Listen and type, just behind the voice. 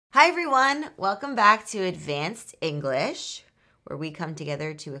Hi everyone, welcome back to Advanced English, where we come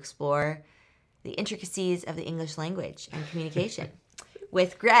together to explore the intricacies of the English language and communication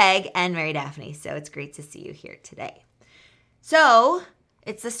with Greg and Mary Daphne. So it's great to see you here today. So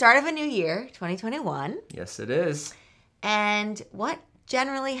it's the start of a new year, 2021. Yes, it is. And what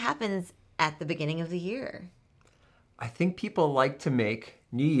generally happens at the beginning of the year? I think people like to make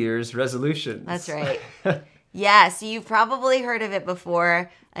New Year's resolutions. That's right. Yeah, so you've probably heard of it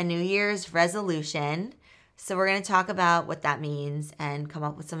before, a New Year's resolution. So we're going to talk about what that means and come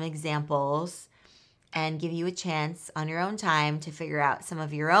up with some examples and give you a chance on your own time to figure out some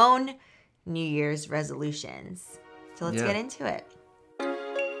of your own New Year's resolutions. So let's get into it.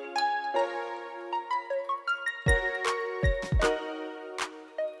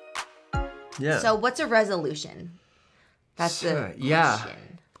 Yeah. So what's a resolution? That's the question. Yeah.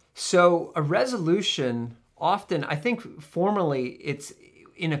 So a resolution, often, I think formally it's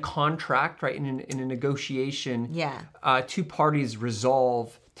in a contract, right? In a negotiation. Yeah. Two parties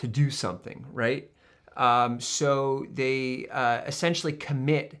resolve to do something, right? So they essentially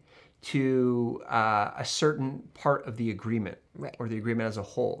commit to a certain part of the agreement, Right. or the agreement as a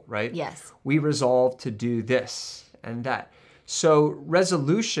whole, right? Yes. We resolve to do this and that. So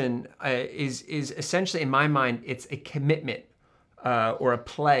resolution is essentially, in my mind, it's a commitment or a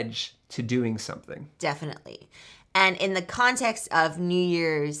pledge to doing something. Definitely. And in the context of New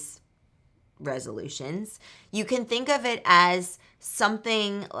Year's resolutions, you can think of it as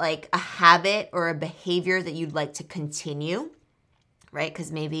something like a habit or a behavior that you'd like to continue, right?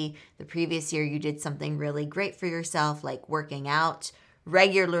 Because maybe the previous year you did something really great for yourself, like working out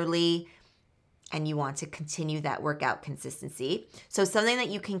regularly, and you want to continue that workout consistency. So something that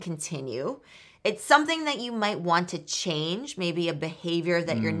you can continue. It's something that you might want to change, maybe a behavior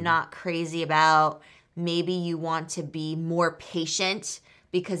that you're not crazy about. Maybe you want to be more patient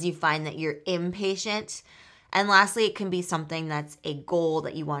because you find that you're impatient. And lastly, it can be something that's a goal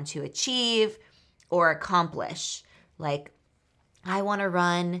that you want to achieve or accomplish. Like, I want to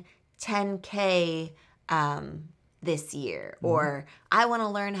run 10K this year, or I want to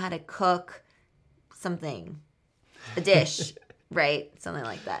learn how to cook something, a dish, right? Something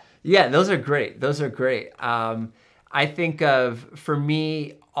like that. Yeah, those are great. Those are great. I think of, for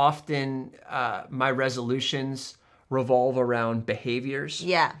me, often my resolutions revolve around behaviors.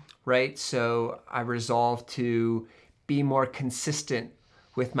 Yeah. Right? So I resolve to be more consistent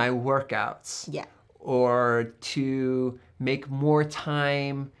with my workouts. Yeah. Or to make more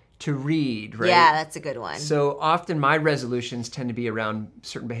time to read, right? Yeah, that's a good one. So often my resolutions tend to be around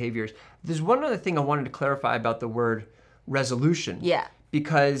certain behaviors. There's one other thing I wanted to clarify about the word resolution. Yeah.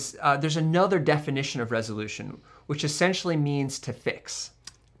 Because there's another definition of resolution, which essentially means to fix,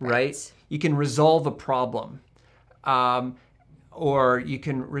 right? You can resolve a problem, or you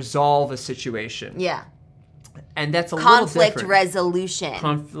can resolve a situation. Yeah. And that's a little different. Conflict resolution.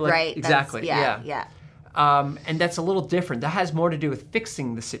 Right? Exactly. Yeah. And that's a little different. That has more to do with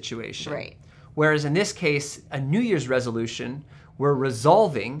fixing the situation. Right. Whereas in this case, a New Year's resolution, we're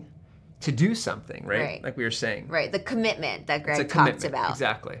resolving to do something, right? Like we were saying. Right. The commitment that Greg commitment. talked about.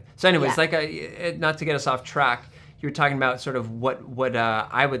 Exactly. So anyways, not to get us off track, you were talking about sort of what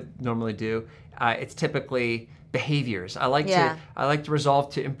I would normally do. It's typically behaviors. I like to resolve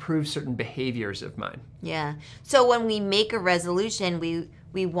to improve certain behaviors of mine. Yeah. So when we make a resolution,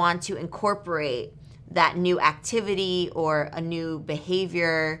 we want to incorporate that new activity or a new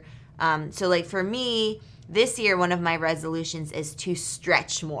behavior. So like for me, this year, one of my resolutions is to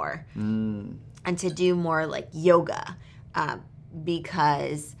stretch more and to do more like yoga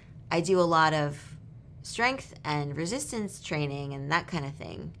because I do a lot of strength and resistance training and that kind of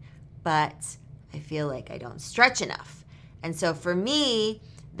thing, but I feel like I don't stretch enough. And so for me,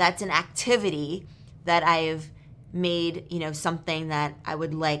 that's an activity that I've made, something that I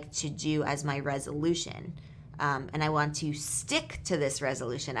would like to do as my resolution. And I want to stick to this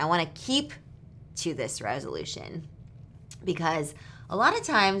resolution. I want to keep to this resolution because a lot of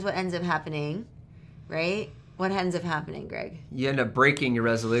times what ends up happening, right? What ends up happening, Greg? You end up breaking your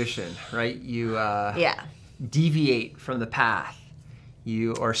resolution, right? You deviate from the path.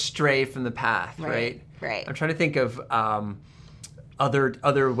 Or stray from the path, right? Right. I'm trying to think of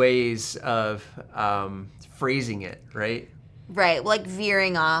other ways of phrasing it, right? Right, like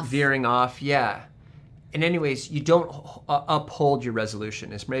veering off. Veering off, yeah. And anyways, you don't uphold your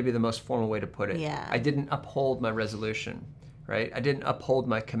resolution is maybe the most formal way to put it. Yeah. I didn't uphold my resolution, right? I didn't uphold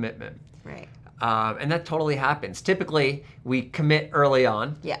my commitment. Right. And that totally happens. Typically, we commit early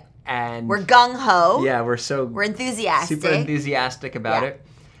on. Yeah. And we're gung-ho. Yeah, we're enthusiastic. Super enthusiastic about it.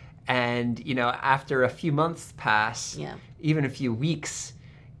 And, after a few months pass, even a few weeks,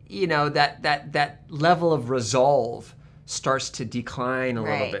 you know, that level of resolve starts to decline a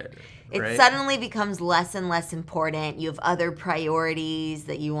little bit. It suddenly becomes less and less important. You have other priorities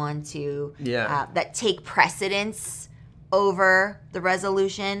that you want to, that take precedence over the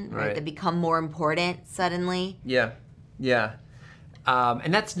resolution, right? That become more important suddenly. Yeah.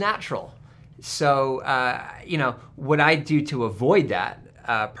 And that's natural. So, you know, what I do to avoid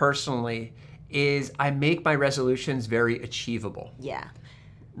that personally is I make my resolutions very achievable. Yeah.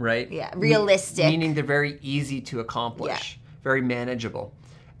 Right? Yeah. Realistic. Meaning they're very easy to accomplish, very manageable.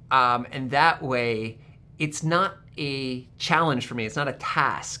 And that way, it's not a challenge for me. It's not a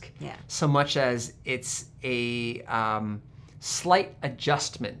task so much as it's a slight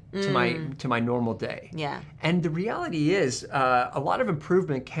adjustment to my normal day. Yeah. And the reality is, a lot of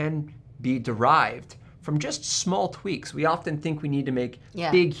improvement can be derived from just small tweaks. We often think we need to make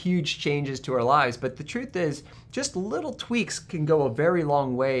big, huge changes to our lives, but the truth is, just little tweaks can go a very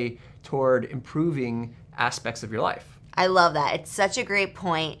long way toward improving aspects of your life. I love that. It's such a great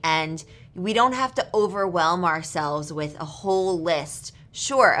point, and we don't have to overwhelm ourselves with a whole list.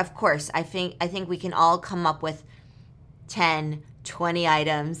 Sure, of course, I think we can all come up with 10, 20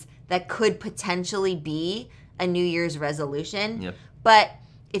 items that could potentially be a New Year's resolution. Yep. But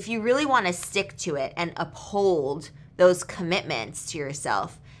if you really want to stick to it and uphold those commitments to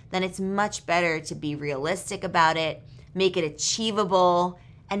yourself, then it's much better to be realistic about it, make it achievable,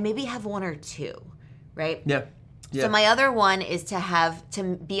 and maybe have one or two, right? Yeah. So my other one is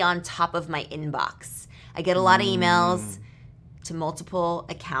to be on top of my inbox. I get a lot of emails to multiple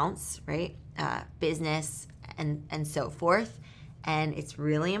accounts, right? Business and so forth. And it's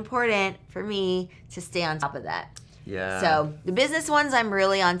really important for me to stay on top of that. Yeah. So the business ones I'm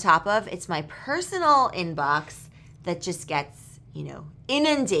really on top of. It's my personal inbox that just gets, you know,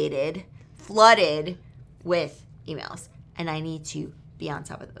 inundated, flooded with emails. And I need to be on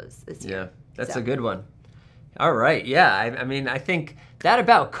top of those this year. Yeah, that's a good one. All right. Yeah. I mean, I think that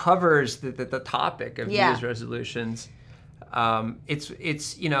about covers the topic of New Year's resolutions.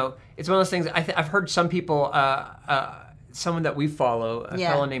 It's you know, it's one of those things. I've heard some people, someone that we follow, a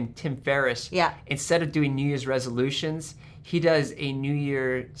fellow named Tim Ferriss. Yeah. Instead of doing New Year's resolutions, he does a New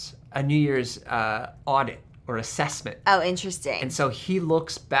Year's audit or assessment. Oh, interesting. And so he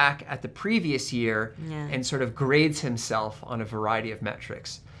looks back at the previous year and sort of grades himself on a variety of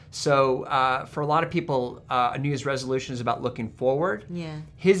metrics. So for a lot of people, a New Year's resolution is about looking forward. Yeah.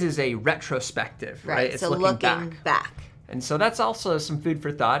 His is a retrospective, right? It's so looking back. And so that's also some food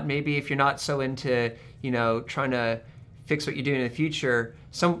for thought. Maybe if you're not so into, you know, trying to fix what you do in the future,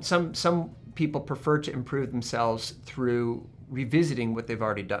 some people prefer to improve themselves through revisiting what they've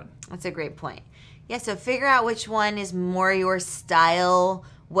already done. That's a great point. Yeah, so figure out which one is more your style,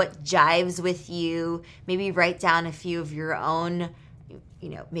 what jives with you. Maybe write down a few of your own, you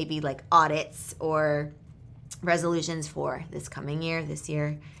know, maybe like audits or resolutions for this coming year, this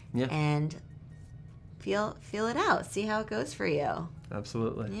year, and feel it out. See how it goes for you.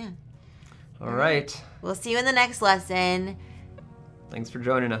 Absolutely. Yeah. All right. We'll see you in the next lesson. Thanks for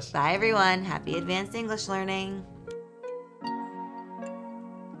joining us. Bye, everyone. Happy advanced English learning.